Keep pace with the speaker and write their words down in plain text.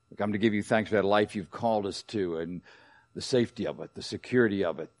come to give you thanks for that life you've called us to and the safety of it, the security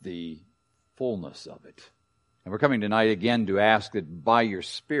of it, the fullness of it. And we're coming tonight again to ask that by your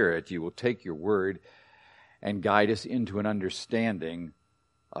Spirit you will take your word and guide us into an understanding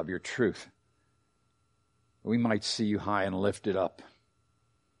of your truth. We might see you high and lifted up.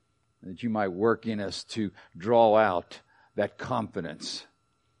 That you might work in us to draw out that confidence,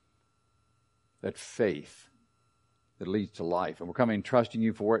 that faith that leads to life. And we're coming trusting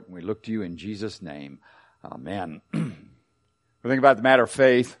you for it, and we look to you in Jesus' name. Amen. We think about the matter of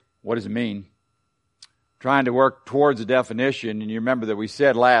faith. What does it mean? Trying to work towards a definition, and you remember that we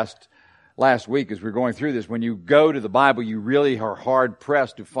said last week as we were going through this, when you go to the Bible, you really are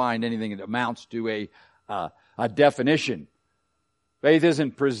hard-pressed to find anything that amounts to a definition. Faith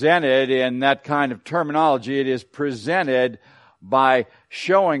isn't presented in that kind of terminology. It is presented by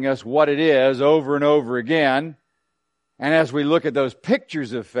showing us what it is over and over again. And as we look at those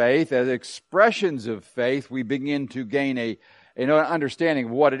pictures of faith, as expressions of faith, we begin to gain an understanding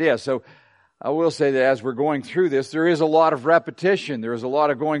of what it is. So I will say that as we're going through this, there is a lot of repetition. There is a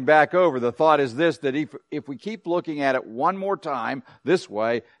lot of going back over. The thought is this, that if we keep looking at it one more time, this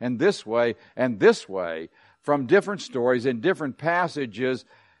way, and this way, and this way, from different stories and different passages,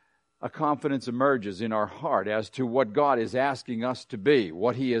 a confidence emerges in our heart as to what God is asking us to be,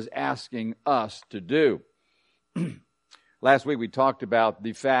 what He is asking us to do. Last week we talked about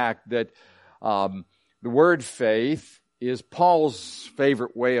the fact that the word faith is Paul's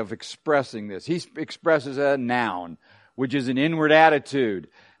favorite way of expressing this. He expresses a noun, which is an inward attitude.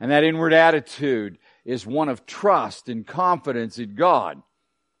 And that inward attitude is one of trust and confidence in God.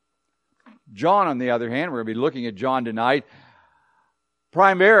 John, on the other hand, we're going to be looking at John tonight,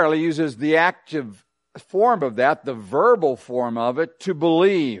 primarily uses the active form of that, the verbal form of it, to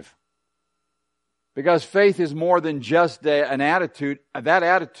believe. Because faith is more than just an attitude. That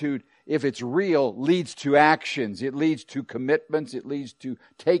attitude, if it's real, leads to actions. It leads to commitments. It leads to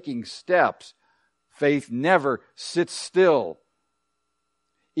taking steps. Faith never sits still.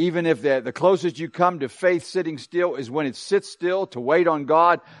 Even if the closest you come to faith sitting still is when it sits still to wait on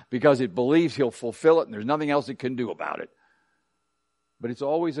God because it believes He'll fulfill it and there's nothing else it can do about it. But it's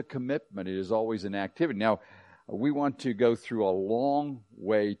always a commitment. It is always an activity. Now, we want to go through a long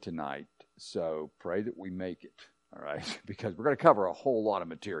way tonight, so pray that we make it, all right? Because we're going to cover a whole lot of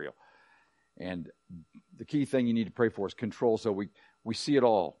material. And the key thing you need to pray for is control so we see it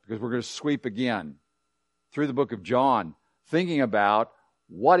all. Because we're going to sweep again through the book of John, thinking about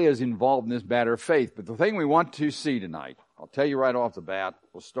what is involved in this matter of faith. But the thing we want to see tonight, I'll tell you right off the bat,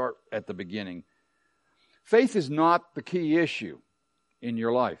 we'll start at the beginning. Faith is not the key issue in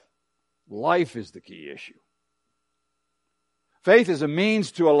your life. Life is the key issue. Faith is a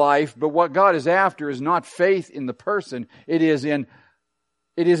means to a life, but what God is after is not faith in the person. It is in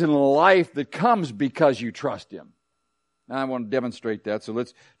a life that comes because you trust Him. And I want to demonstrate that. So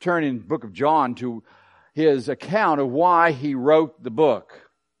let's turn in the book of John to his account of why he wrote the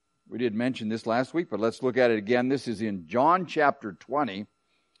book. We did mention this last week, but let's look at it again. This is in John chapter 20,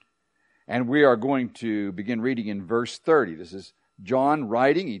 and we are going to begin reading in verse 30. This is John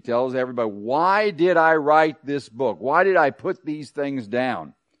writing. He tells everybody, why did I write this book? Why did I put these things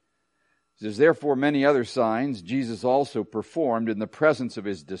down? He says, therefore many other signs Jesus also performed in the presence of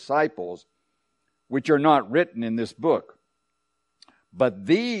His disciples, which are not written in this book. But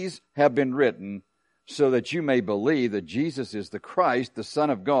these have been written so that you may believe that Jesus is the Christ, the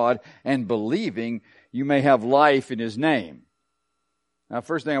Son of God, and believing you may have life in His name. Now,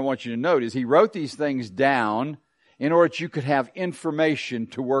 first thing I want you to note is He wrote these things down in order that you could have information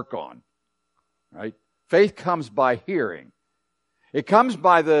to work on. Right? Faith comes by hearing. It comes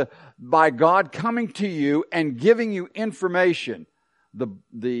by God coming to you and giving you information.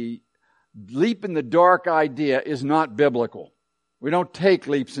 The leap in the dark idea is not biblical. We don't take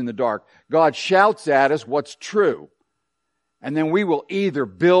leaps in the dark. God shouts at us what's true. And then we will either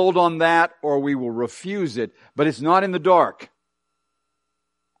build on that or we will refuse it. But it's not in the dark.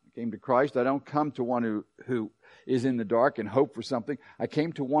 I came to Christ. I don't come to one who is in the dark and hope for something. I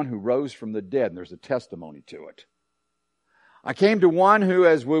came to one who rose from the dead, and there's a testimony to it. I came to one who,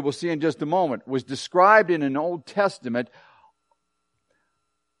 as we will see in just a moment, was described in an Old Testament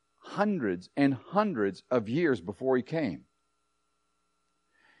hundreds and hundreds of years before He came.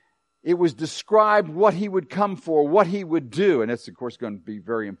 It was described what He would come for, what He would do. And that's, of course, going to be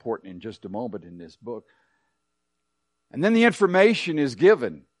very important in just a moment in this book. And then the information is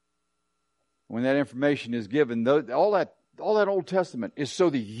given. When that information is given, all that Old Testament is so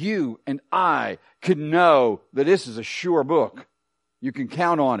that you and I can know that this is a sure book. You can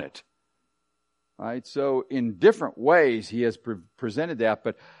count on it. Right? So in different ways He has presented that.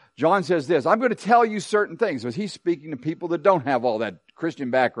 But John says this, I'm going to tell you certain things. Because he's speaking to people that don't have all that Christian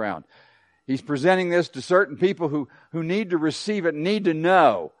background. He's presenting this to certain people who need to receive it, need to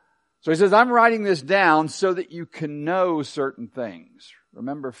know. So he says, I'm writing this down so that you can know certain things.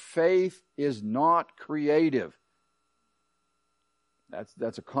 Remember, faith is not creative.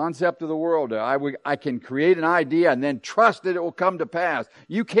 That's a concept of the world. I can create an idea and then trust that it will come to pass.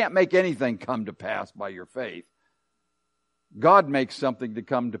 You can't make anything come to pass by your faith. God makes something to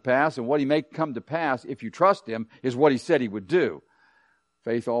come to pass, and what He makes come to pass, if you trust Him, is what He said He would do.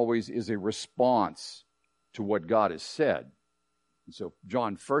 Faith always is a response to what God has said. And so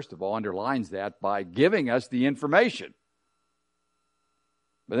John, first of all, underlines that by giving us the information.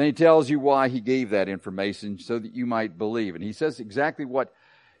 But then he tells you why he gave that information, so that you might believe. And he says exactly what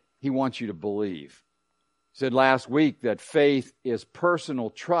he wants you to believe. He said last week that faith is personal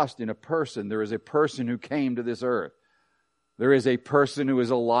trust in a person. There is a person who came to this earth. There is a person who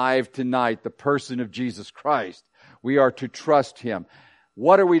is alive tonight, the person of Jesus Christ. We are to trust Him.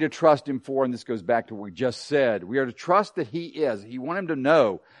 What are we to trust Him for? And this goes back to what we just said. We are to trust that He is. He wants Him to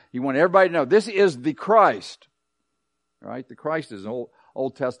know. He wants everybody to know. This is the Christ. Right? The Christ is an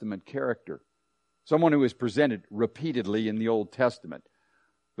Old Testament character. Someone who is presented repeatedly in the Old Testament.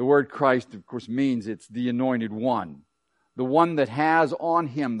 The word Christ, of course, means it's the anointed one. The one that has on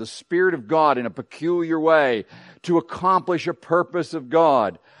him the Spirit of God in a peculiar way to accomplish a purpose of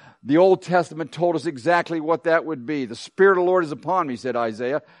God. The Old Testament told us exactly what that would be. The Spirit of the Lord is upon me, said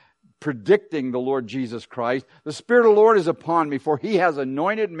Isaiah, predicting the Lord Jesus Christ. The Spirit of the Lord is upon me, for He has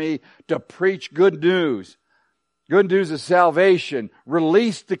anointed me to preach good news. Good news of salvation,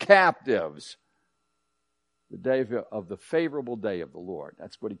 release the captives. The day of the favorable day of the Lord.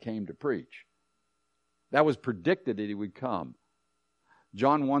 That's what He came to preach. That was predicted that He would come.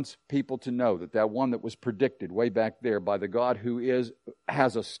 John wants people to know that one that was predicted way back there by the God who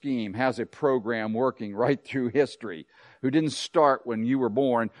has a scheme, has a program working right through history, who didn't start when you were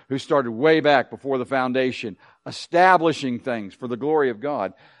born, who started way back before the foundation, establishing things for the glory of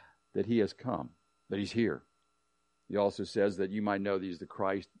God, that He has come, that He's here. He also says that you might know that He's the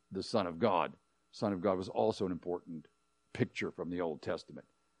Christ, the Son of God. Son of God was also an important picture from the Old Testament.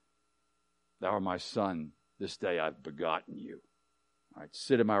 Thou art my Son, this day I've begotten you. All right,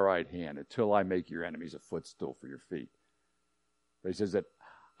 sit at my right hand until I make your enemies a footstool for your feet. But he says that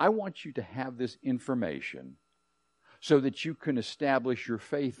I want you to have this information so that you can establish your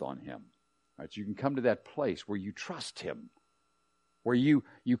faith on Him. All right, so you can come to that place where you trust Him, where you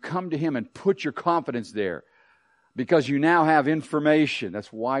come to Him and put your confidence there. Because you now have information.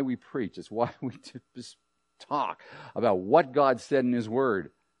 That's why we preach. That's why we just talk about what God said in His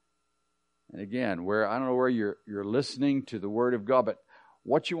Word. And again, I don't know where you're listening to the Word of God, but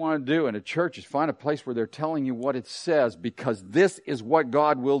what you want to do in a church is find a place where they're telling you what it says, because this is what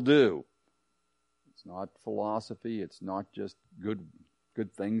God will do. It's not philosophy. It's not just good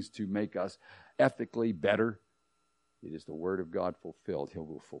things to make us ethically better. It is the Word of God fulfilled. He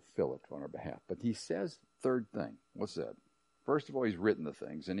will fulfill it on our behalf. But he says, third thing. What's that? First of all, He's written the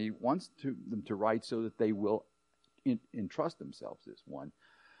things, and He wants them to write so that they will entrust themselves, this one.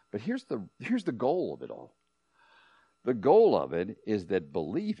 But here's the goal of it all. The goal of it is that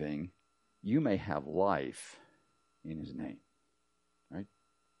believing, you may have life in His name. Right?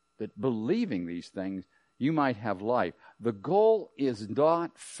 That believing these things, you might have life. The goal is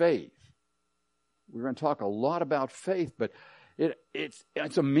not faith. We're going to talk a lot about faith, but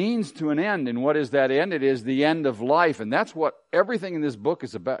it's a means to an end. And what is that end? It is the end of life. And that's what everything in this book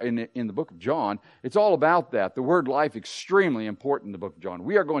is about. In the book of John, it's all about that. The word life, extremely important in the book of John.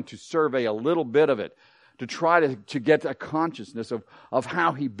 We are going to survey a little bit of it to try to get a consciousness of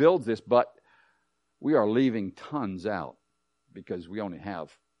how he builds this. But we are leaving tons out because we only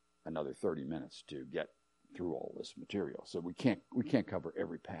have another 30 minutes to get through all this material. So we can't cover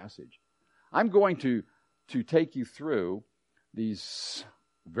every passage. I'm going to take you through these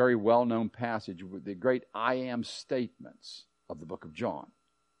very well-known passages with the great I am statements of the book of John.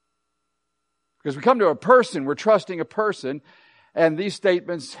 Because we come to a person, we're trusting a person, and these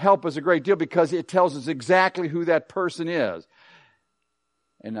statements help us a great deal because it tells us exactly who that person is.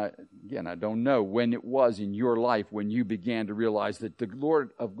 And I don't know when it was in your life when you began to realize that the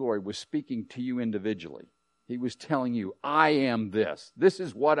Lord of glory was speaking to you individually. He was telling you, I am this. This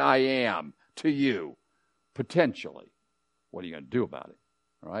is what I am to you, potentially. What are you going to do about it?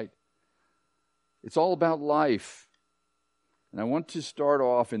 All right? It's all about life. And I want to start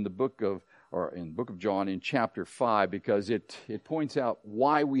off in the book of John in chapter 5 because it points out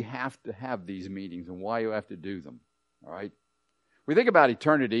why we have to have these meetings and why you have to do them. All right? We think about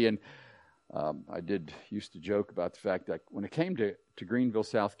eternity, and I used to joke about the fact that when it came to Greenville,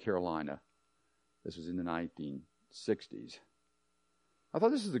 South Carolina, this was in the 1960s, I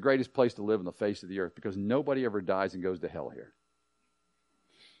thought this is the greatest place to live on the face of the earth because nobody ever dies and goes to hell here.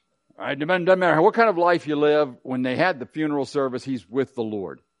 All right, it doesn't matter what kind of life you live, when they had the funeral service, he's with the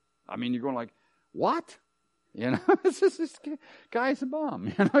Lord. I mean, you're going like, what? You know, this guy's a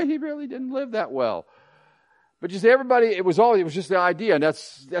bum. You know, he really didn't live that well. But you see, everybody, it was just the idea, and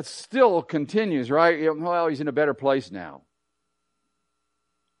that still continues, right? You know, well, he's in a better place now.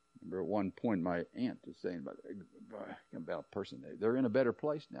 Remember at one point my aunt was saying about a person, they're in a better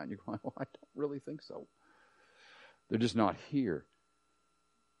place now. And you're going, well, I don't really think so. They're just not here.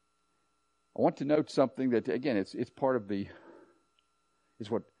 I want to note something that, again, it's part of it's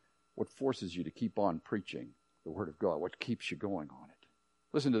what forces you to keep on preaching the Word of God, what keeps you going on it.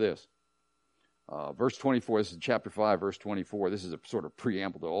 Listen to this. Verse 24, this is chapter 5, verse 24. This is a sort of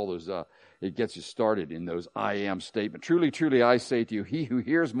preamble to all those, it gets you started in those I am statements. Truly, truly, I say to you, he who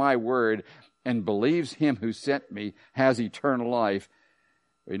hears my word and believes him who sent me has eternal life.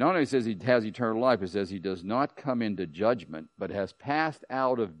 He not only says he has eternal life, it says he does not come into judgment, but has passed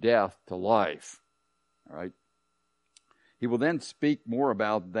out of death to life. All right? He will then speak more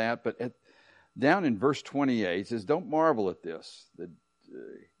about that, but down in verse 28, it says, don't marvel at this.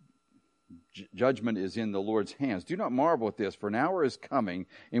 Judgment is in the Lord's hands. Do not marvel at this, for an hour is coming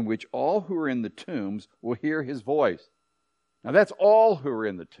in which all who are in the tombs will hear his voice. Now that's all who are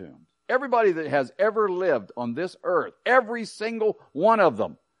in the tombs. Everybody that has ever lived on this earth, every single one of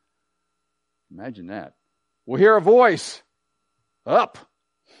them. Imagine that. Will hear a voice. Up.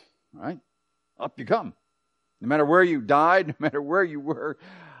 All right? Up you come. No matter where you died, no matter where you were,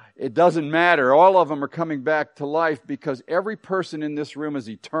 it doesn't matter. All of them are coming back to life because every person in this room is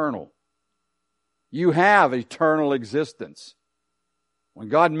eternal. You have eternal existence. When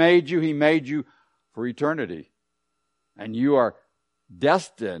God made you, He made you for eternity. And you are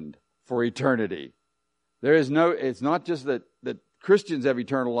destined for eternity. It's not just that Christians have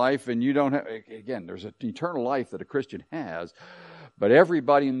eternal life and you don't have, again, there's an eternal life that a Christian has, but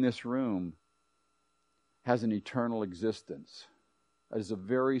everybody in this room has an eternal existence. That is a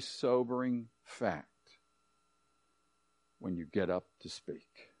very sobering fact when you get up to speak.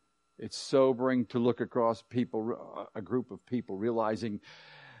 It's sobering to look across people, a group of people, realizing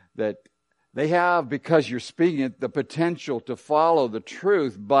that they have, because you're speaking it, the potential to follow the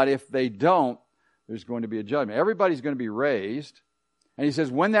truth, but if they don't, there's going to be a judgment. Everybody's going to be raised. And he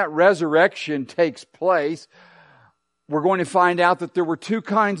says, when that resurrection takes place, we're going to find out that there were two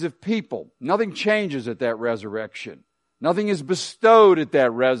kinds of people. Nothing changes at that resurrection. Nothing is bestowed at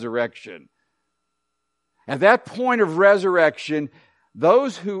that resurrection. At that point of resurrection,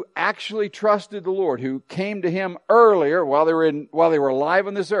 those who actually trusted the Lord, who came to Him earlier while they were alive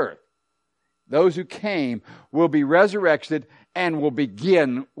on this earth, those who came will be resurrected and will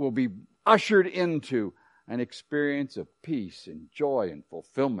be ushered into an experience of peace and joy and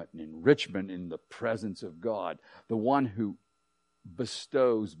fulfillment and enrichment in the presence of God, the one who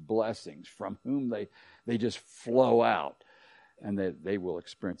bestows blessings, from whom they just flow out, and that they will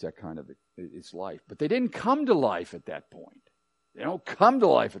experience that kind of its life. But they didn't come to life at that point. They don't come to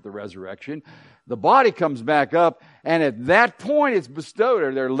life at the resurrection. The body comes back up, and at that point it's bestowed,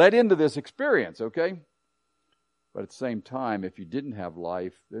 or they're led into this experience, okay? But at the same time, if you didn't have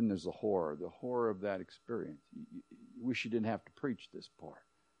life, then there's the horror of that experience. You wish you didn't have to preach this part.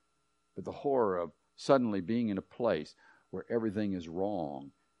 But the horror of suddenly being in a place where everything is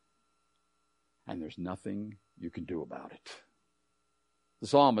wrong, and there's nothing you can do about it. The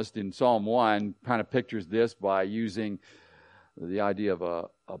psalmist in Psalm 1 kind of pictures this by using the idea of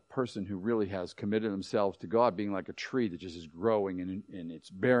a person who really has committed themselves to God being like a tree that just is growing and it's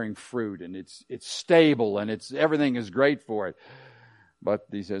bearing fruit and it's stable and everything is great for it. But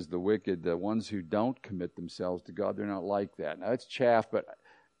he says the wicked, the ones who don't commit themselves to God, they're not like that. Now it's chaff, but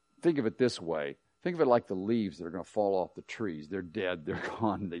think of it this way. Think of it like the leaves that are going to fall off the trees. They're dead, they're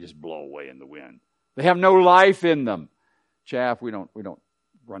gone, they just blow away in the wind. They have no life in them. Chaff, we don't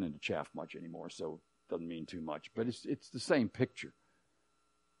run into chaff much anymore, so doesn't mean too much, but it's the same picture.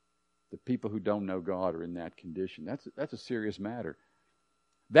 The people who don't know God are in that condition. That's a serious matter.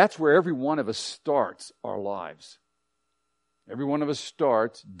 That's where every one of us starts our lives. Every one of us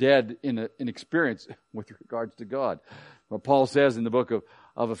starts dead in an experience with regards to God. What Paul says in the book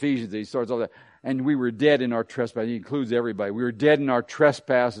of Ephesians, he starts all that. And we were dead in our trespasses. He includes everybody. We were dead in our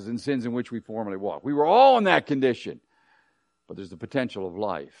trespasses and sins in which we formerly walked. We were all in that condition. But there's the potential of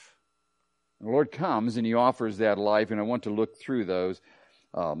life. And the Lord comes and He offers that life, and I want to look through those.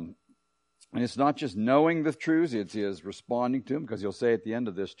 And it's not just knowing the truths, it is responding to them, because he'll say at the end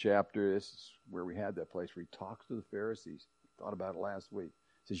of this chapter, this is where we had that place where he talks to the Pharisees. We thought about it last week.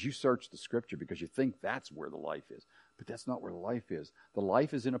 He says, you search the Scripture because you think that's where the life is. But that's not where the life is. The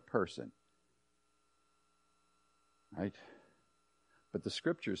life is in a person. Right? But the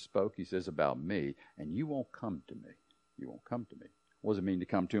Scripture spoke, he says, about me, and you won't come to me. You won't come to me. What does it mean to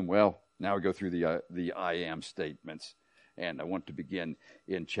come to him? Well, now we go through the I am statements. And I want to begin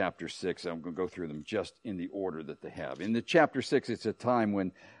in chapter 6. I'm going to go through them just in the order that they have. In the chapter 6, it's a time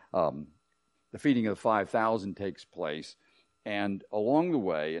when the feeding of the 5,000 takes place. And along the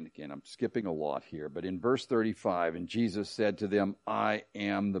way, and again, I'm skipping a lot here, but in verse 35, and Jesus said to them, I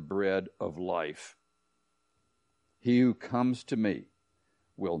am the bread of life. He who comes to me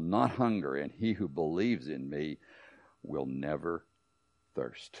will not hunger, and he who believes in me will never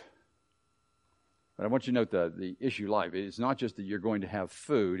thirst. But I want you to note the issue of life. It's not just that you're going to have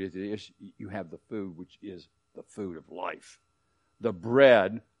food. You have the food, which is the food of life. The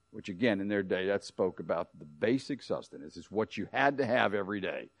bread, which again, in their day, that spoke about the basic sustenance. It's what you had to have every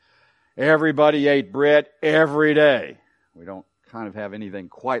day. Everybody ate bread every day. We don't kind of have anything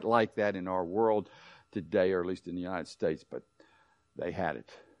quite like that in our world today, or at least in the United States, but they had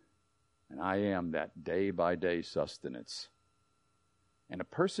it. And I am that day-by-day sustenance. And a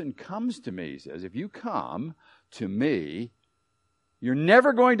person comes to me, he says, if you come to me, you're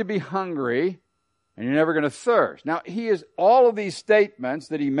never going to be hungry and you're never going to thirst. Now, all of these statements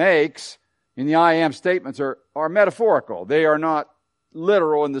that he makes in the I am statements are metaphorical. They are not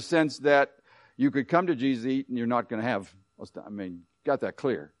literal in the sense that you could come to Jesus, eat, and you're not going to have, got that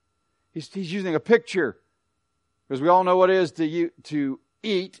clear. He's using a picture because we all know what it is to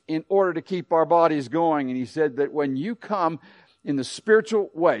eat in order to keep our bodies going. And he said that when you come in the spiritual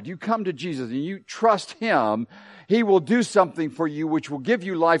way, you come to Jesus and you trust him, he will do something for you which will give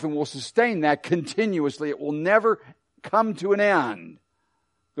you life and will sustain that continuously. It will never come to an end.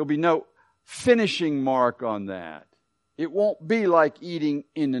 There'll be no finishing mark on that. It won't be like eating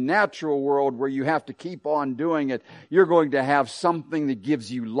in the natural world where you have to keep on doing it. You're going to have something that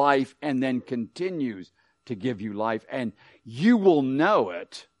gives you life and then continues to give you life, and you will know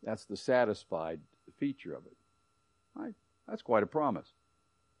it. That's the satisfied feature of it. Right? That's quite a promise.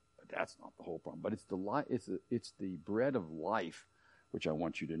 But that's not the whole problem. But it's the bread of life, which I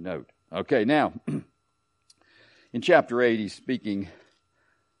want you to note. Okay, now, in chapter 8, he's speaking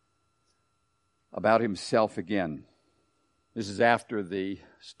about himself again. This is after the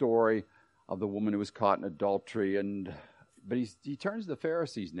story of the woman who was caught in adultery. But he turns to the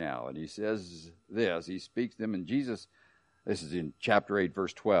Pharisees now, and he says this. He speaks to them, and Jesus, this is in chapter 8,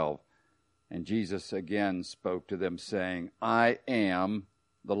 verse 12. And Jesus again spoke to them, saying, I am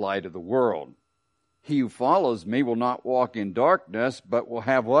the light of the world. He who follows me will not walk in darkness, but will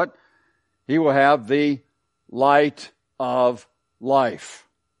have what? He will have the light of life.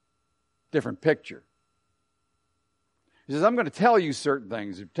 Different picture. He says, I'm going to tell you certain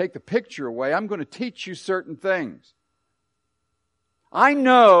things. If you take the picture away, I'm going to teach you certain things. I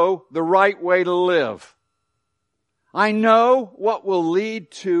know the right way to live. I know what will lead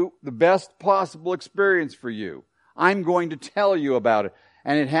to the best possible experience for you. I'm going to tell you about it.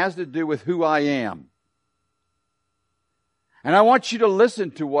 And it has to do with who I am. And I want you to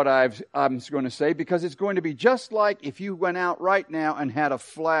listen to what I'm going to say, because it's going to be just like if you went out right now and had a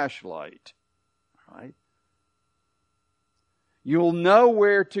flashlight. Right? You'll know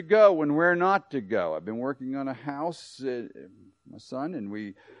where to go and where not to go. I've been working on a house, my son,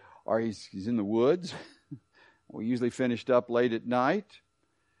 and he's in the woods. We usually finished up late at night.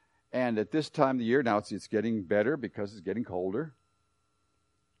 And at this time of the year, now it's getting better because it's getting colder.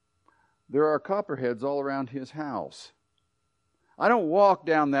 There are copperheads all around his house. I don't walk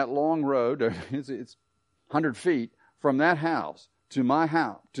down that long road, it's 100 feet from that house to my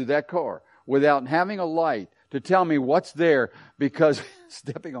house, to that car, without having a light to tell me what's there, because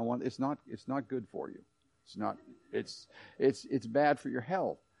stepping on one, it's not good for you. It's bad for your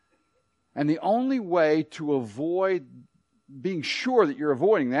health. And the only way to avoid being sure that you're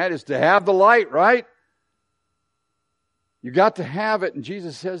avoiding that is to have the light, right? You got to have it. And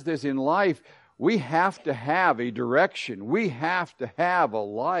Jesus says this, in life, we have to have a direction. We have to have a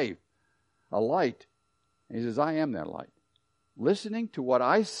light. And he says, I am that light. Listening to what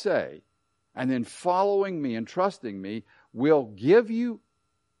I say and then following me and trusting me will give you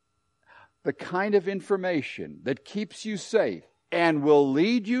the kind of information that keeps you safe and will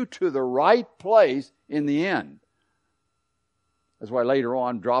lead you to the right place in the end. That's why later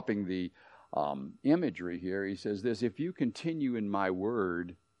on, dropping the imagery here, he says this, if you continue in my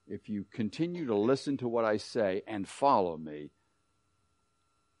word, if you continue to listen to what I say and follow me,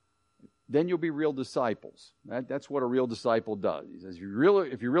 then you'll be real disciples. That's what a real disciple does. He says,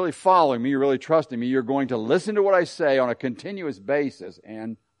 if you're really following me, you're really trusting me, you're going to listen to what I say on a continuous basis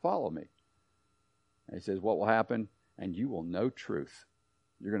and follow me. And he says, what will happen? And you will know truth.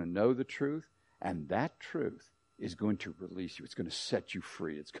 You're going to know the truth, and that truth is going to release you. It's going to set you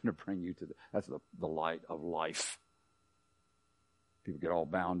free. It's going to bring you to that's the light of life. People get all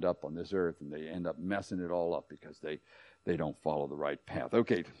bound up on this earth, and they end up messing it all up because they don't follow the right path.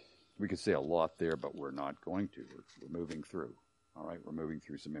 Okay, we could say a lot there, but we're not going to. We're moving through. All right, we're moving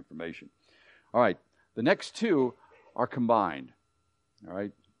through some information. All right, the next two are combined. All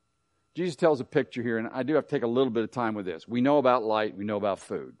right, Jesus tells a picture here, and I do have to take a little bit of time with this. We know about light. We know about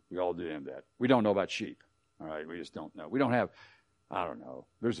food. We all do have that. We don't know about sheep. All right, we just don't know. We don't have, I don't know.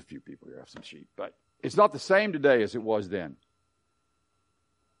 There's a few people here who have some sheep, but it's not the same today as it was then.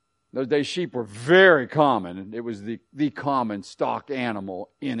 Those days, sheep were very common. It was the common stock animal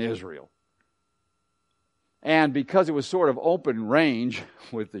in Israel. And because it was sort of open range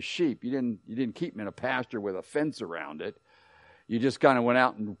with the sheep, you didn't keep them in a pasture with a fence around it. You just kind of went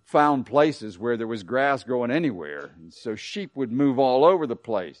out and found places where there was grass growing anywhere. And so sheep would move all over the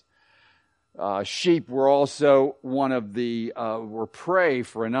place. Sheep were also were prey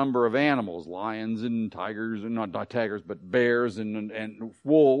for a number of animals. Lions and tigers, and not tigers, but bears and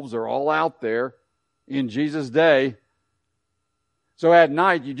wolves are all out there in Jesus' day. So at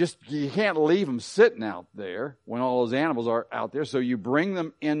night, you can't leave them sitting out there when all those animals are out there. So you bring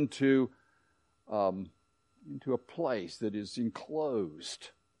them into a place that is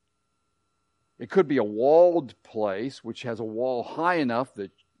enclosed. It could be a walled place, which has a wall high enough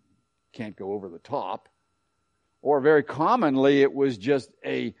that can't go over the top, or very commonly it was just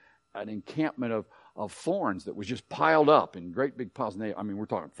an encampment of thorns that was just piled up in great big piles. We're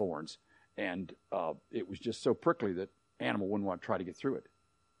talking thorns, and it was just so prickly that animal wouldn't want to try to get through it.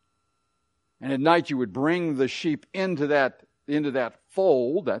 And at night you would bring the sheep into that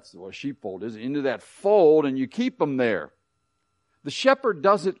fold. That's what a sheepfold is. Into that fold, and you keep them there. The shepherd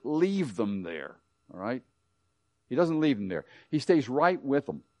doesn't leave them there. All right, he doesn't leave them there. He stays right with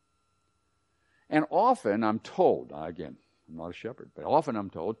them. And often I'm told, again, I'm not a shepherd, but often I'm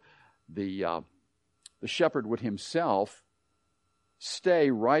told the shepherd would himself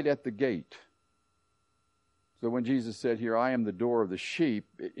stay right at the gate. So when Jesus said here, I am the door of the sheep,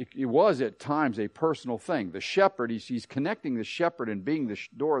 it was at times a personal thing. The shepherd, he's connecting the shepherd and being the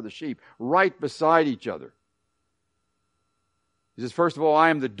door of the sheep right beside each other. He says, first of all, I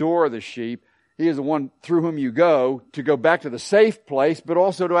am the door of the sheep. He is the one through whom you go to go back to the safe place, but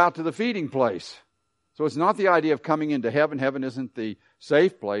also out to the feeding place. So it's not the idea of coming into heaven. Heaven isn't the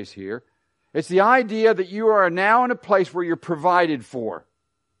safe place here. It's the idea that you are now in a place where you're provided for.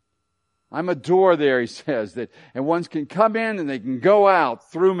 I'm a door there, he says, and ones can come in and they can go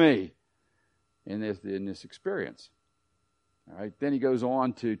out through me in this experience. All right. Then he goes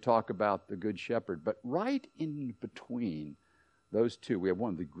on to talk about the Good Shepherd. But right in between those two, we have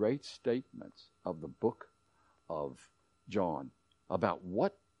one of the great statements of the book of John about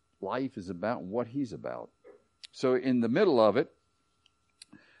what life is about and what he's about. So in the middle of it,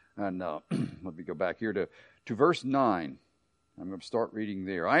 and let me go back here to verse 9. I'm going to start reading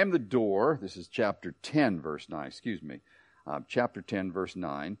there. I am the door. This is chapter 10, verse 9. Chapter 10, verse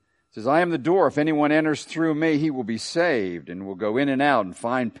 9. It says, I am the door. If anyone enters through me, he will be saved and will go in and out and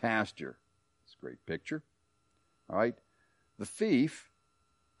find pasture. It's a great picture. All right. The thief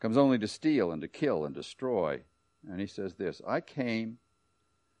comes only to steal and to kill and destroy. And he says this, I came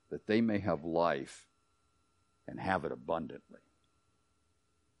that they may have life and have it abundantly.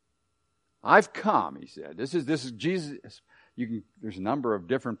 I've come, he said. This is Jesus. There's a number of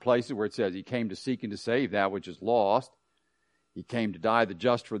different places where it says he came to seek and to save that which is lost. He came to die the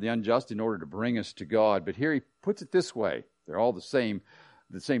just for the unjust in order to bring us to God. But here he puts it this way. They're all the same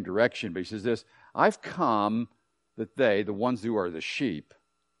direction. But he says this, I've come that they, the ones who are the sheep,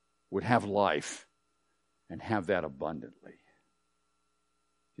 would have life and have that abundantly.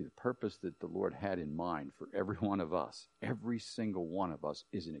 See, the purpose that the Lord had in mind for every one of us, every single one of us,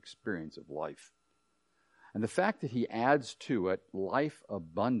 is an experience of life. And the fact that he adds to it life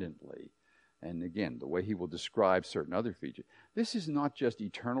abundantly, and again, the way he will describe certain other features, this is not just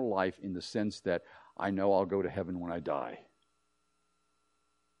eternal life in the sense that I know I'll go to heaven when I die.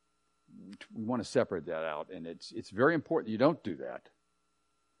 We want to separate that out, and it's very important you don't do that.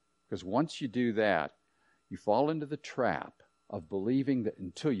 Because once you do that, you fall into the trap of believing that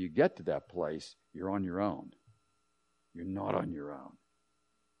until you get to that place, you're on your own. You're not on your own.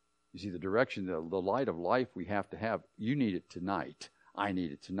 You see, the direction, the light of life we have to have, you need it tonight. I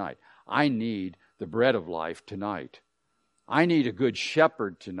need it tonight. I need the bread of life tonight. I need a good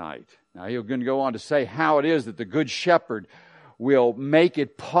shepherd tonight. Now, he's going to go on to say how it is that the Good Shepherd will make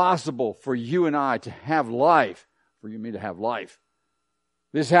it possible for you and I to have life, for you and me to have life.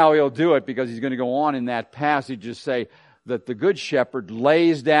 This is how he'll do it, because he's going to go on in that passage to say that the Good Shepherd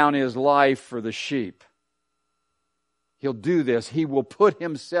lays down his life for the sheep. He'll do this. He will put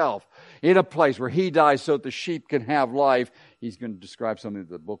himself in a place where he dies so that the sheep can have life. He's going to describe something that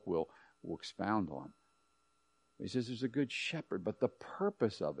the book will expound on. He says there's a good shepherd, but the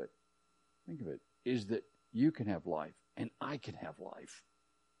purpose of it, think of it, is that you can have life and I can have life.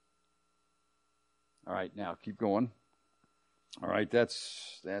 All right, now keep going. All right,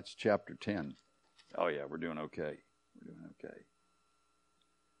 that's chapter 10. Oh yeah, we're doing okay. We're doing okay.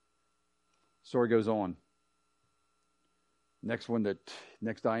 Story goes on. Next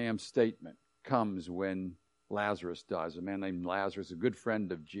I am statement comes when Lazarus dies. A man named Lazarus, a good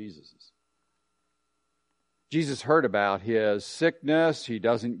friend of Jesus's. Jesus heard about his sickness. He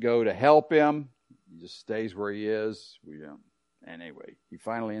doesn't go to help him. He just stays where he is. And anyway, he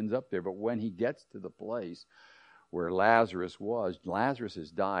finally ends up there. But when he gets to the place where Lazarus was, Lazarus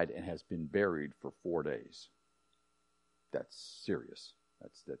has died and has been buried for 4 days. That's serious.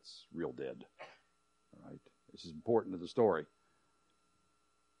 That's real dead. All right. This is important to the story.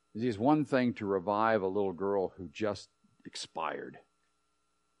 It is one thing to revive a little girl who just expired.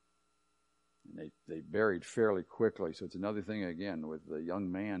 And they buried fairly quickly. So it's another thing again with the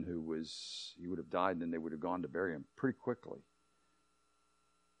young man he would have died and then they would have gone to bury him pretty quickly.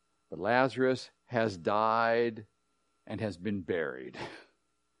 But Lazarus has died and has been buried.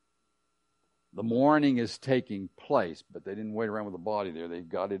 The mourning is taking place, but they didn't wait around with the body there. They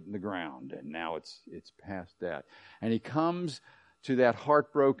got it in the ground, and now it's past that. And he comes to that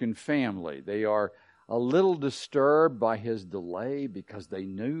heartbroken family. They are a little disturbed by his delay because they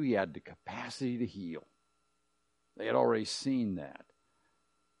knew he had the capacity to heal. They had already seen that.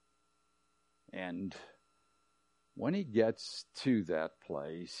 And when he gets to that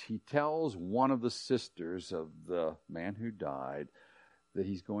place, he tells one of the sisters of the man who died that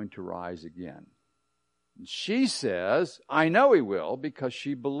he's going to rise again. And she says, I know he will, because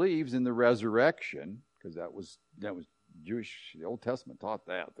she believes in the resurrection, because that was Jewish. The Old Testament taught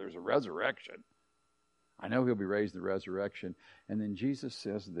that. There's a resurrection. I know he'll be raised in the resurrection. And then Jesus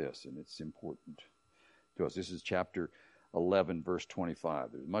says this, and it's important to us. This is chapter 11, verse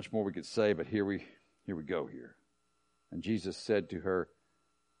 25. There's much more we could say, but here we go here. And Jesus said to her,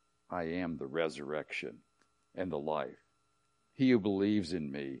 I am the resurrection and the life. He who believes in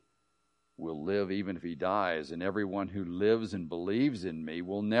me will live even if he dies, and everyone who lives and believes in me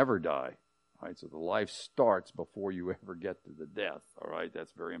will never die. All right, so the life starts before you ever get to the death. All right,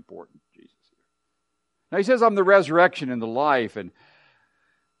 that's very important, Jesus here. Now he says, I'm the resurrection and the life, and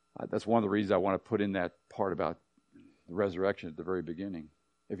that's one of the reasons I want to put in that part about the resurrection at the very beginning.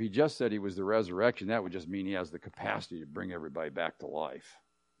 If he just said he was the resurrection, that would just mean he has the capacity to bring everybody back to life.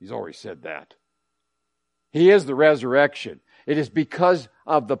 He's already said that. He is the resurrection. It is because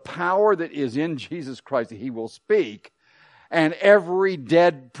of the power that is in Jesus Christ that he will speak, and every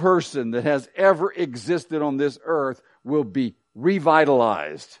dead person that has ever existed on this earth will be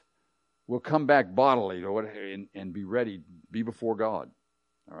revitalized, will come back bodily and be ready, be before God.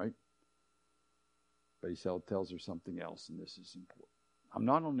 All right? But he tells her something else, and this is important. I'm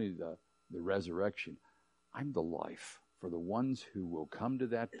not only the resurrection, I'm the life for the ones who will come to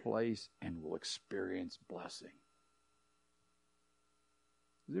that place and will experience blessing.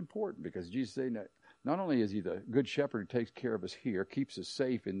 It's important because Jesus is saying that not only is he the good shepherd who takes care of us here, keeps us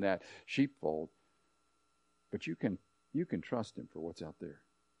safe in that sheepfold, but you can trust him for what's out there.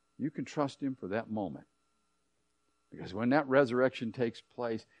 You can trust him for that moment. Because when that resurrection takes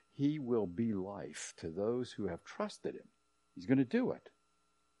place, he will be life to those who have trusted him. He's going to do it.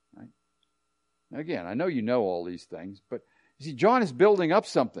 Right? Now again, I know you know all these things, but you see, John is building up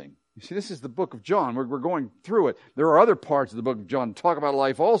something. You see, this is the book of John. We're going through it. There are other parts of the book of John that talk about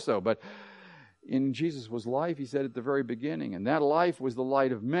life also, but in Jesus was life, he said at the very beginning, and that life was the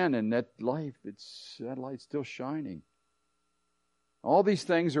light of men, and that light's still shining. All these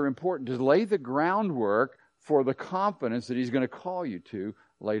things are important to lay the groundwork for the confidence that he's going to call you to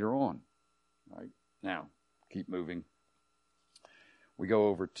later on. All right, now, keep moving. We go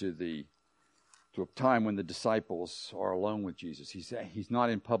over to a time when the disciples are alone with Jesus. He's not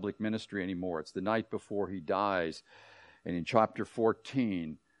in public ministry anymore. It's the night before he dies. And in chapter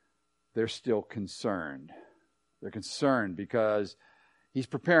 14, they're still concerned. They're concerned because he's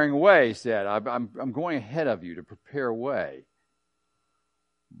preparing a way. He said, I'm going ahead of you to prepare a way.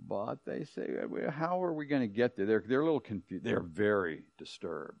 But they say, how are we going to get there? They're a little confused. They're very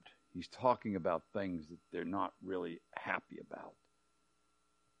disturbed. He's talking about things that they're not really happy about.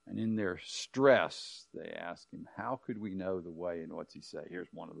 And in their stress, they ask him, how could we know the way? And what's he say? Here's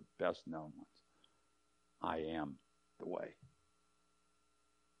one of the best known ones. I am the way.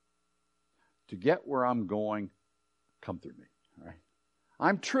 To get where I'm going, come through me. All right?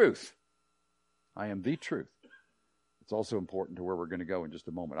 I'm truth. I am the truth. It's also important to where we're going to go in just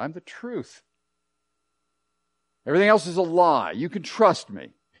a moment. I'm the truth. Everything else is a lie. You can trust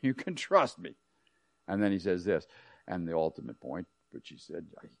me. You can trust me. And then he says this, and the ultimate point, which he said,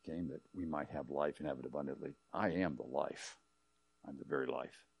 he came that we might have life and have it abundantly. I am the life. I'm the very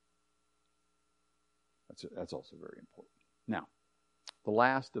life. That's also very important. Now, the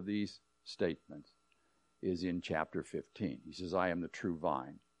last of these statements is in chapter 15. He says, I am the true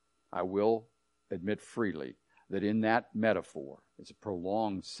vine. I will admit freely that in that metaphor, it's a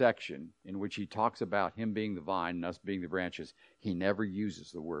prolonged section in which he talks about him being the vine and us being the branches. He never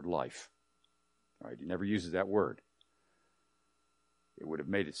uses the word life. All right, he never uses that word. It would have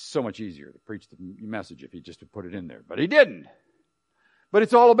made it so much easier to preach the message if he just had put it in there. But he didn't. But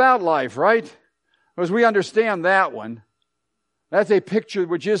it's all about life, right? As we understand that one, that's a picture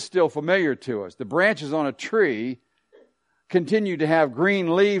which is still familiar to us. The branches on a tree continue to have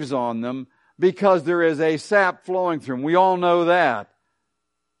green leaves on them because there is a sap flowing through them. We all know that.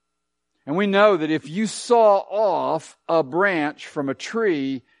 And we know that if you saw off a branch from a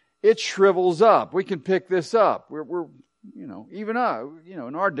tree, it shrivels up. We can pick this up. We're even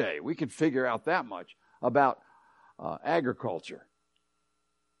in our day, we can figure out that much about agriculture.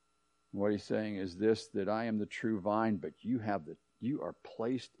 What he's saying is this, that I am the true vine, but you are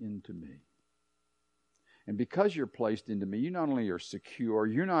placed into me. And because you're placed into me, you not only are secure,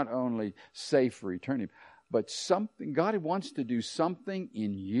 you're not only safe for eternity, but God wants to do something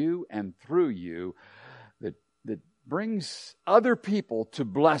in you and through you that brings other people to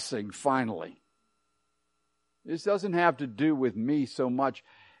blessing finally. This doesn't have to do with me so much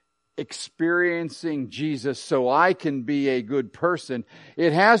experiencing Jesus so I can be a good person.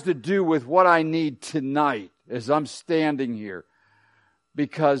 It has to do with what I need tonight as I'm standing here.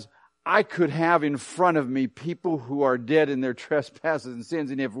 Because I could have in front of me people who are dead in their trespasses and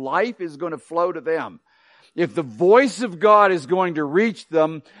sins. And if life is going to flow to them, if the voice of God is going to reach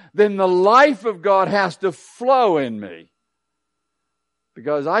them, then the life of God has to flow in me.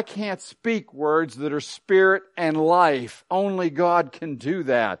 Because I can't speak words that are spirit and life. Only God can do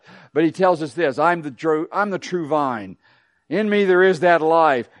that. But he tells us this, I'm the true vine. In me there is that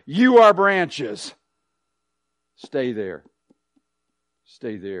life. You are branches. Stay there.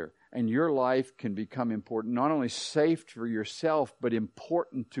 Stay there. And your life can become important, not only safe for yourself, but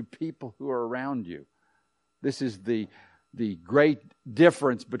important to people who are around you. This is the great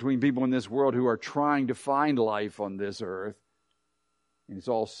difference between people in this world who are trying to find life on this earth. And it's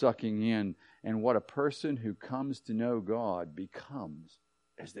all sucking in. And what a person who comes to know God becomes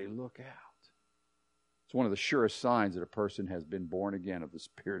as they look out. It's one of the surest signs that a person has been born again of the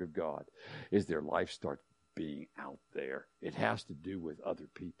Spirit of God, is their life starts being out there. It has to do with other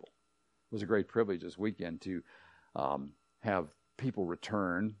people. It was a great privilege this weekend to have people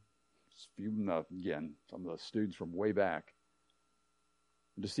return, again, some of the students from way back,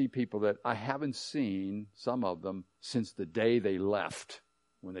 and to see people that I haven't seen, some of them, since the day they left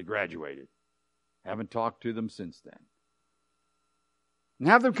when they graduated. Haven't talked to them since then. And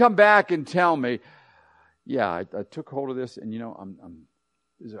have them come back and tell me, yeah, I took hold of this, and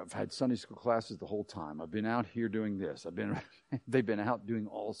I've had Sunday school classes the whole time. I've been out here doing this. They've been out doing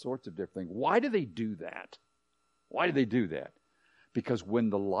all sorts of different things. Why do they do that? Why do they do that? Because when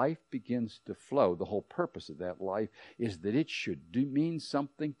the life begins to flow, the whole purpose of that life is that it should mean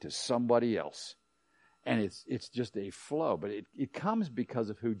something to somebody else. And it's just a flow, but it comes because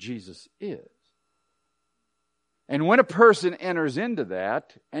of who Jesus is. And when a person enters into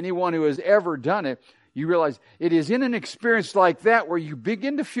that, anyone who has ever done it, you realize it is in an experience like that where you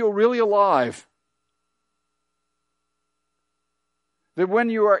begin to feel really alive. That when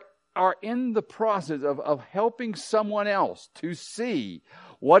you are in the process of helping someone else to see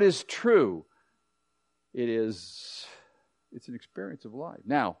what is true, it's an experience of life.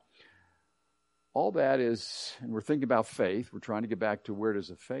 Now, all that is, and we're thinking about faith, we're trying to get back to where does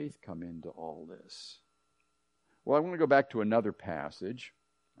the faith come into all this? Well, I want to go back to another passage.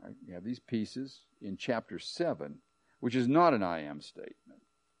 Right, you have these pieces in chapter 7, which is not an I am statement,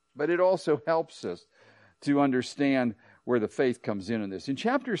 but it also helps us to understand where the faith comes in this. In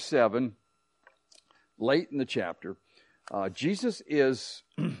chapter 7, late in the chapter, Jesus is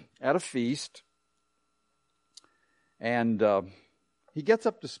at a feast, and he gets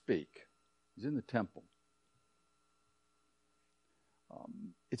up to speak. He's in the temple.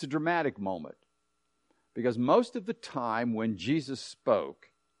 It's a dramatic moment, because most of the time when Jesus spoke,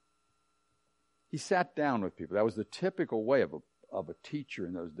 He sat down with people. That was the typical way of a teacher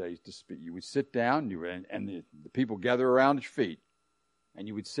in those days to speak. You would sit down, and the people gather around his feet, and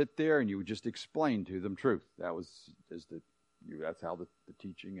you would sit there and you would just explain to them truth. That's how the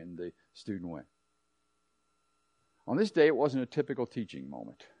teaching and the student went. On this day, it wasn't a typical teaching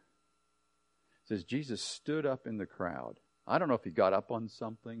moment. It says Jesus stood up in the crowd. I don't know if he got up on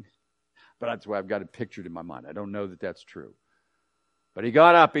something, but that's why I've got it pictured in my mind. I don't know that that's true. But he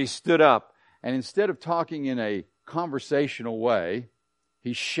got up, he stood up, and instead of talking in a conversational way,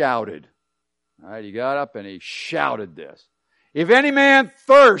 he shouted. All right, he got up and he shouted this. If any man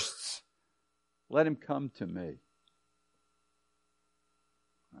thirsts, let him come to me.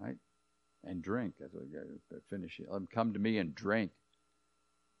 All right? And drink. That's what we got to finish it. Let him come to me and drink.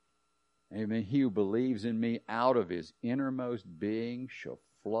 Amen. He who believes in me, out of his innermost being shall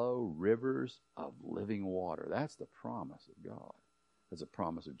flow rivers of living water. That's the promise of God. That's a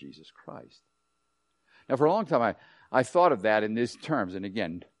promise of Jesus Christ. Now, for a long time, I thought of that in these terms. And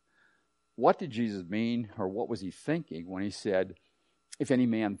again, what did Jesus mean, or what was he thinking when he said, if any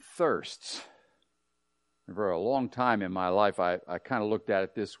man thirsts? And for a long time in my life, I kind of looked at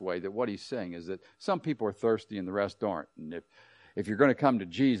it this way, that what he's saying is that some people are thirsty and the rest aren't. And if you're going to come to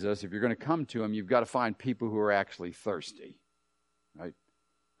Jesus, if you're going to come to him, you've got to find people who are actually thirsty. Right?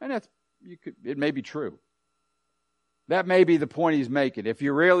 And it may be true. That may be the point he's making. If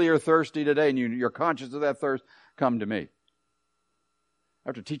you really are thirsty today and you're conscious of that thirst, come to me.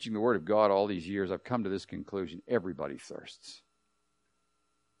 After teaching the Word of God all these years, I've come to this conclusion. Everybody thirsts.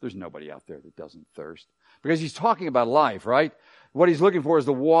 There's nobody out there that doesn't thirst. Because he's talking about life, right? What he's looking for is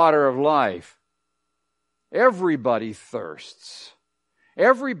the water of life. Everybody thirsts.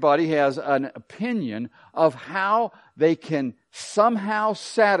 Everybody has an opinion of how they can somehow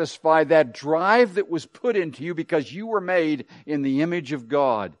satisfy that drive that was put into you because you were made in the image of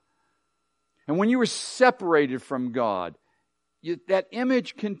God. And when you were separated from God, that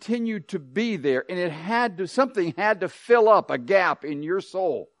image continued to be there, and something had to fill up a gap in your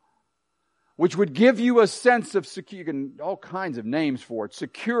soul, which would give you a sense of security, all kinds of names for it,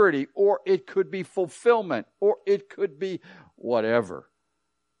 security, or it could be fulfillment, or it could be whatever.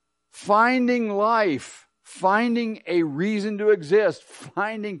 Finding life, finding a reason to exist,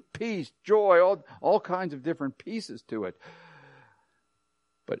 finding peace, joy, all kinds of different pieces to it.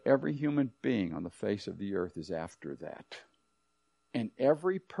 But every human being on the face of the earth is after that. And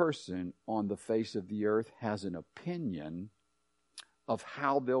every person on the face of the earth has an opinion of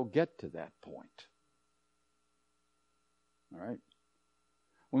how they'll get to that point. All right?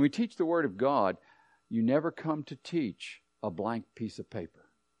 When we teach the Word of God, you never come to teach a blank piece of paper.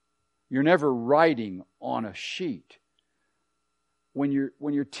 You're never writing on a sheet. When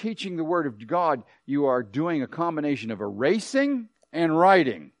you're teaching the Word of God, you are doing a combination of erasing and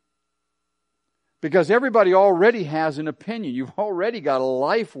writing. Because everybody already has an opinion. You've already got a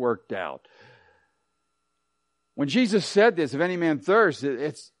life worked out. When Jesus said this, if any man thirsts,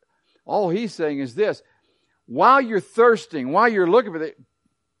 it's all he's saying is this. While you're thirsting, while you're looking for it,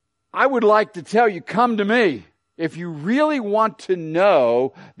 I would like to tell you, come to me. If you really want to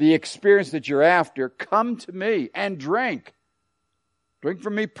know the experience that you're after, come to me and drink. Drink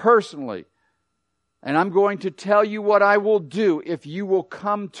from me personally. And I'm going to tell you what I will do if you will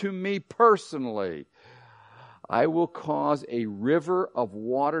come to me personally. I will cause a river of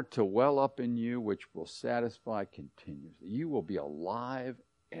water to well up in you, which will satisfy continuously. You will be alive,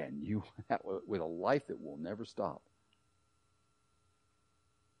 and you with a life that will never stop.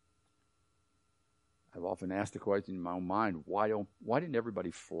 I've often asked the question in my own mind: why didn't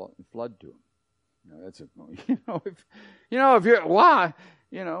everybody flood to him? Why?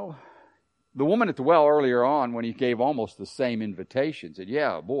 The woman at the well earlier on, when he gave almost the same invitation, said,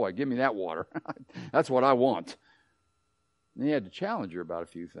 yeah, boy, give me that water. That's what I want. And he had to challenge her about a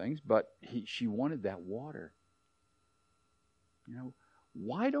few things, but she wanted that water.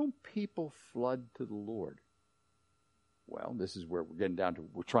 Why don't people flood to the Lord? Well, this is where we're getting down to,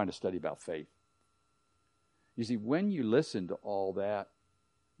 we're trying to study about faith. You see, when you listen to all that,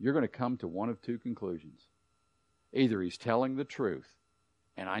 you're going to come to one of two conclusions. Either he's telling the truth,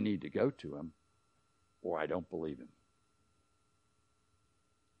 and I need to go to him, or I don't believe him.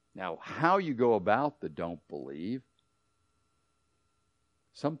 Now, how you go about the don't believe,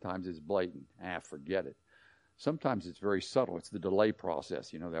 sometimes it's blatant. Forget it. Sometimes it's very subtle. It's the delay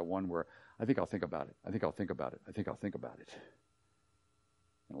process. That one where I think I'll think about it. I think I'll think about it. I think I'll think about it.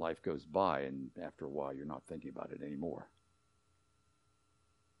 And life goes by, and after a while, you're not thinking about it anymore.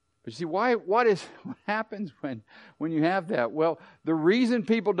 But you see, what happens when you have that? Well, the reason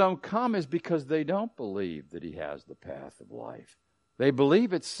people don't come is because they don't believe that he has the path of life. They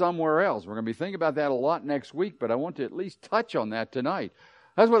believe it's somewhere else. We're going to be thinking about that a lot next week, but I want to at least touch on that tonight.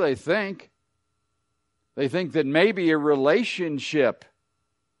 That's what they think. They think that maybe a relationship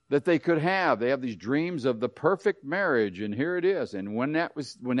that they could have. They have these dreams of the perfect marriage, and here it is. And when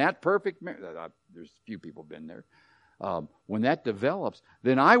that perfect marriage, there's a few people been there. When that develops,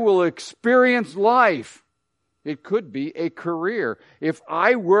 then I will experience life. It could be a career. If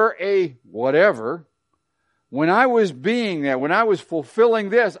I were a whatever, when I was being that, when I was fulfilling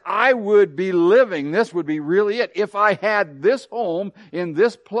this, I would be living. This would be really it. If I had this home in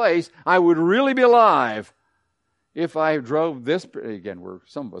this place, I would really be alive. If I drove this, again,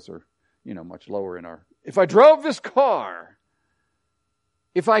 some of us are, much lower in our, if I drove this car,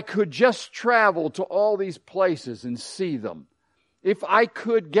 if I could just travel to all these places and see them, if I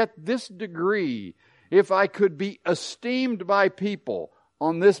could get this degree, if I could be esteemed by people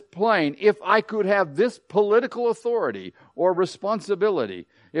on this plane, if I could have this political authority or responsibility,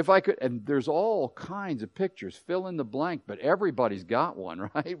 if I could, and there's all kinds of pictures, fill in the blank, but everybody's got one,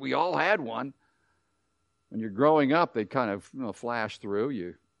 right? We all had one. When you're growing up, they kind of flash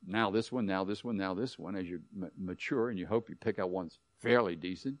through. Now this one, now this one, now this one, as you mature, and you hope you pick out one that's fairly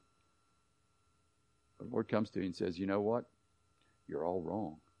decent. But the Lord comes to you and says, you know what? You're all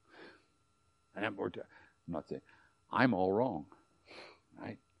wrong. And I'm not saying, I'm all wrong.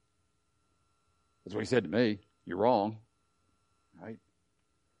 Right? That's what he said to me. You're wrong. Right?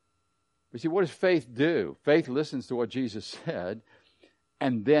 But see, what does faith do? Faith listens to what Jesus said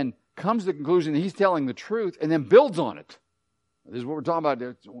and then comes to the conclusion that he's telling the truth and then builds on it. This is what we're talking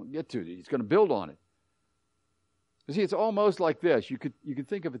about. We'll get to it. He's going to build on it. You see, it's almost like this. You could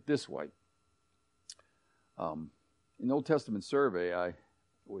think of it this way. In the Old Testament survey, it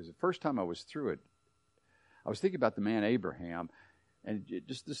was the first time I was through it. I was thinking about the man Abraham, and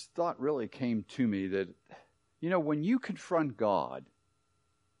just this thought really came to me that, when you confront God,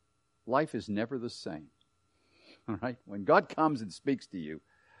 life is never the same. All right? When God comes and speaks to you,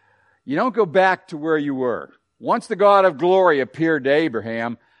 you don't go back to where you were. Once the God of glory appeared to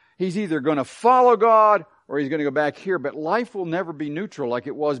Abraham, he's either going to follow God or he's going to go back here, but life will never be neutral like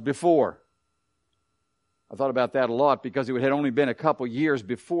it was before. I thought about that a lot because it had only been a couple years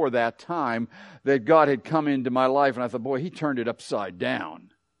before that time that God had come into my life, and I thought, boy, he turned it upside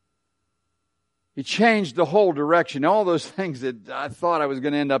down. He changed the whole direction. All those things that I thought I was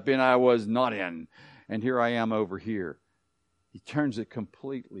going to end up in, I was not in. And here I am over here. He turns it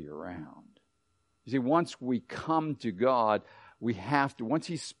completely around. You see, once we come to God, we have to, once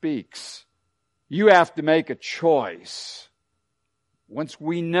he speaks, you have to make a choice. Once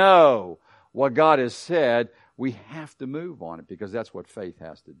we know what God has said, we have to move on it because that's what faith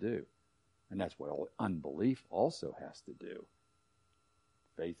has to do. And that's what unbelief also has to do.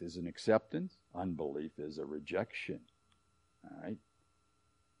 Faith is an acceptance. Unbelief is a rejection. All right?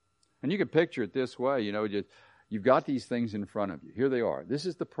 And you can picture it this way, you've got these things in front of you. Here they are. This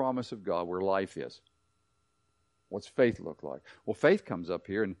is the promise of God where life is. What's faith look like? Well, faith comes up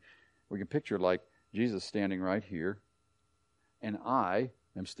here, and we can picture it like Jesus standing right here, and I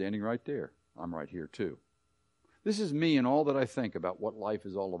am standing right there. I'm right here too. This is me and all that I think about what life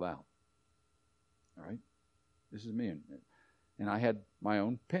is all about. All right? This is me. And I had my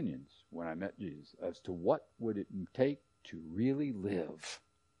own opinions when I met Jesus as to what would it take to really live.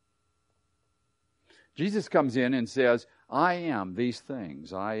 Jesus comes in and says, I am these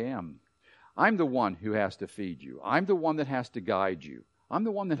things. I'm the one who has to feed you. I'm the one that has to guide you. I'm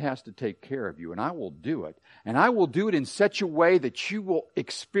the one that has to take care of you, and I will do it. And I will do it in such a way that you will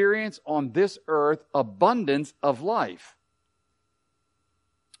experience on this earth abundance of life.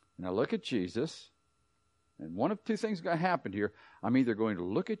 And I look at Jesus, and one of two things is going to happen here. I'm either going to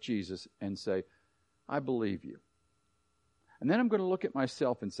look at Jesus and say, I believe you. And then I'm going to look at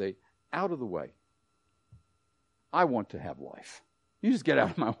myself and say, out of the way. I want to have life. You just get out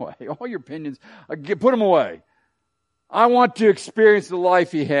of my way. All your opinions, put them away. I want to experience the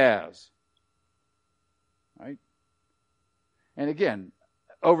life he has. Right? And again,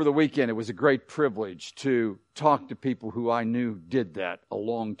 over the weekend, it was a great privilege to talk to people who I knew did that a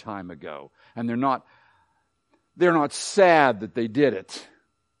long time ago. And they're not sad that they did it.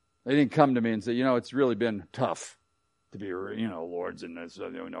 They didn't come to me and say, it's really been tough to be, Lords, and this,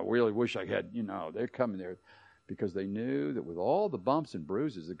 really wish I had, they're coming there. Because they knew that with all the bumps and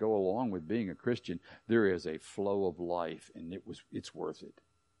bruises that go along with being a Christian, there is a flow of life, and it's worth it.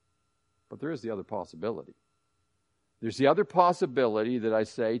 But there is the other possibility. There's the other possibility that I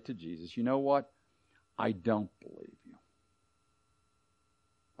say to Jesus, you know what? I don't believe you.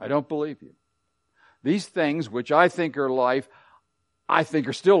 I don't believe you. These things which I think are life, I think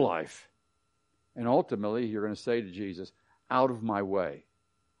are still life. And ultimately, you're going to say to Jesus, out of my way.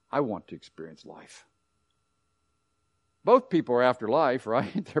 I want to experience life. Both people are after life,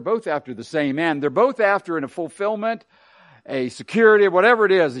 right? They're both after the same end. They're both after a fulfillment, a security, whatever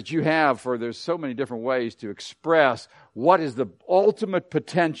it is that you have, for there's so many different ways to express what is the ultimate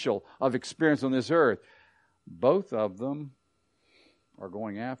potential of experience on this earth. Both of them are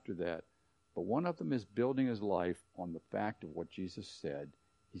going after that. But one of them is building his life on the fact of what Jesus said.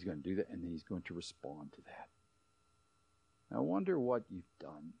 He's going to do that, and he's going to respond to that. Now, I wonder what you've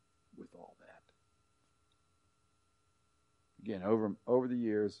done with all that. Again, over the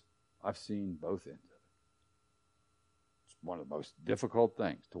years, I've seen both ends of it. It's one of the most difficult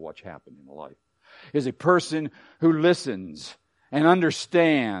things to watch happen in life, is a person who listens and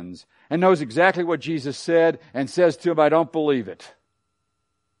understands and knows exactly what Jesus said and says to him, I don't believe it.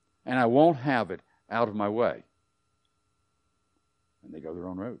 And I won't have it out of my way. And they go their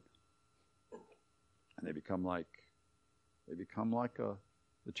own road. And they become like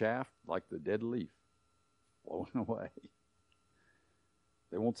the chaff, like the dead leaf, blowing away.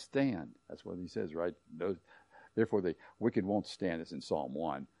 They won't stand. That's what he says, right? Therefore, the wicked won't stand. It's in Psalm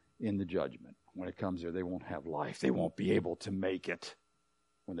 1, in the judgment. When it comes there, they won't have life. They won't be able to make it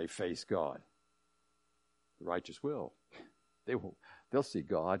when they face God. The righteous will. They'll see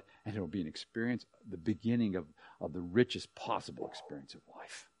God, and it'll be an experience, the beginning of the richest possible experience of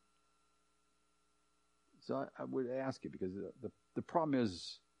life. So I would ask you, because the problem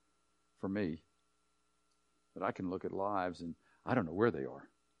is, for me, that I can look at lives and I don't know where they are.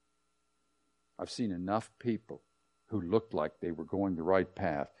 I've seen enough people who looked like they were going the right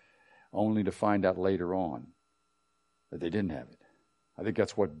path, only to find out later on that they didn't have it. I think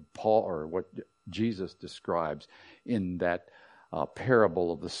that's what what Jesus describes in that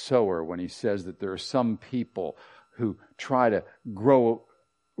parable of the sower, when he says that there are some people who try to grow,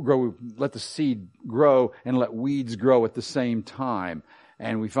 let the seed grow and let weeds grow at the same time.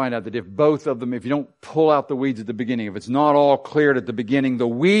 And we find out that if both of them, if you don't pull out the weeds at the beginning, if it's not all cleared at the beginning, the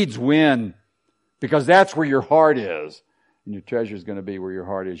weeds win, because that's where your heart is. And your treasure is going to be where your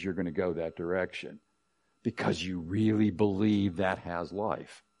heart is. You're going to go that direction because you really believe that has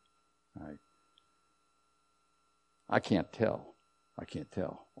life. Right? I can't tell.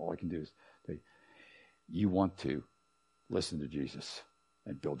 All I can do is say, you want to listen to Jesus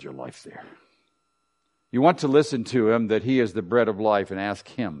and build your life there. You want to listen to him, that he is the bread of life, and ask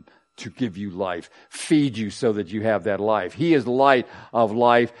him to give you life, feed you so that you have that life. He is the light of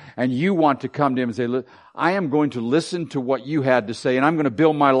life, and you want to come to him and say, look, I am going to listen to what you had to say, and I'm going to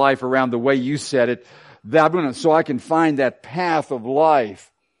build my life around the way you said it, so I can find that path of life.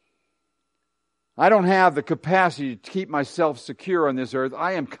 I don't have the capacity to keep myself secure on this earth.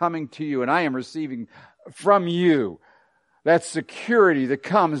 I am coming to you, and I am receiving from you that security that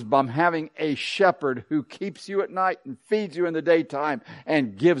comes by having a shepherd who keeps you at night and feeds you in the daytime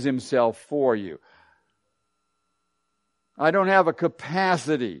and gives himself for you. I don't have a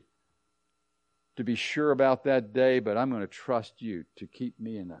capacity to be sure about that day, but I'm going to trust you to keep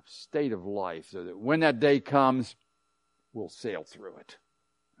me in a state of life so that when that day comes, we'll sail through it.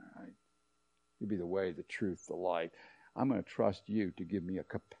 All right? You'll be the way, the truth, the life. I'm going to trust you to give me a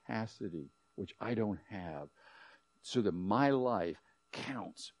capacity which I don't have, so that my life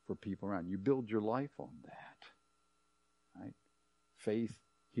counts for people around. You build your life on that. Right? Faith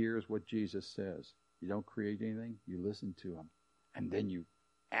hears what Jesus says. You don't create anything. You listen to him. And then you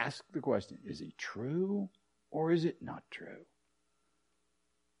ask the question, is he true or is it not true?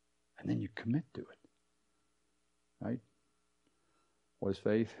 And then you commit to it. Right? What is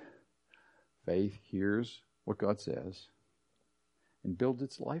faith? Faith hears what God says and builds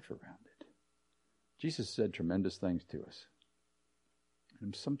its life around it. Jesus said tremendous things to us.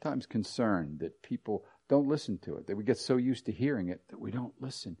 I'm sometimes concerned that people don't listen to it, that we get so used to hearing it that we don't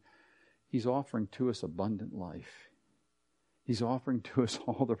listen. He's offering to us abundant life. He's offering to us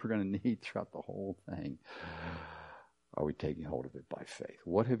all that we're going to need throughout the whole thing. Are we taking hold of it by faith?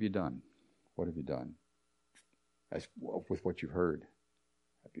 What have you done? What have you done? With what you've heard,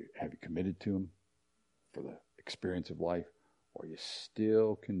 have you committed to him for the experience of life? Or are you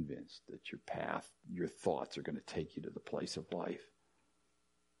still convinced that your path, your thoughts are going to take you to the place of life?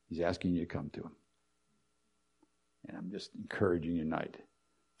 He's asking you to come to him. And I'm just encouraging you tonight.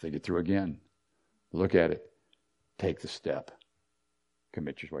 Think it through again. Look at it. Take the step.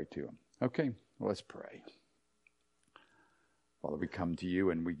 Commit your way to him. Okay, well, let's pray. Father, we come to you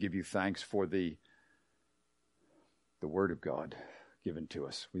and we give you thanks for the Word of God given to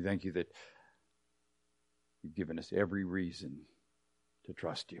us. We thank you that you've given us every reason to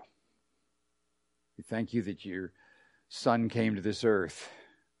trust you. We thank you that your Son came to this earth,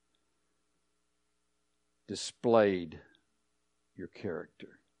 displayed your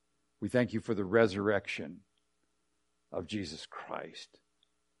character. We thank you for the resurrection of Jesus Christ.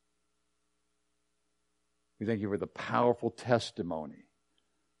 We thank you for the powerful testimony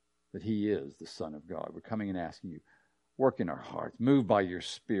that he is the Son of God. We're coming and asking you, work in our hearts. Move by your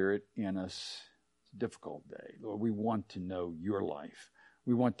Spirit in us. It's a difficult day. Lord, we want to know your life.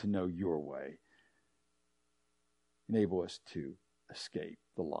 We want to know your way. Enable us to escape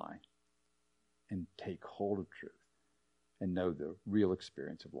the lie and take hold of truth and know the real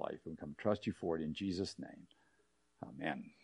experience of life. And we come trust you for it in Jesus' name. Amen.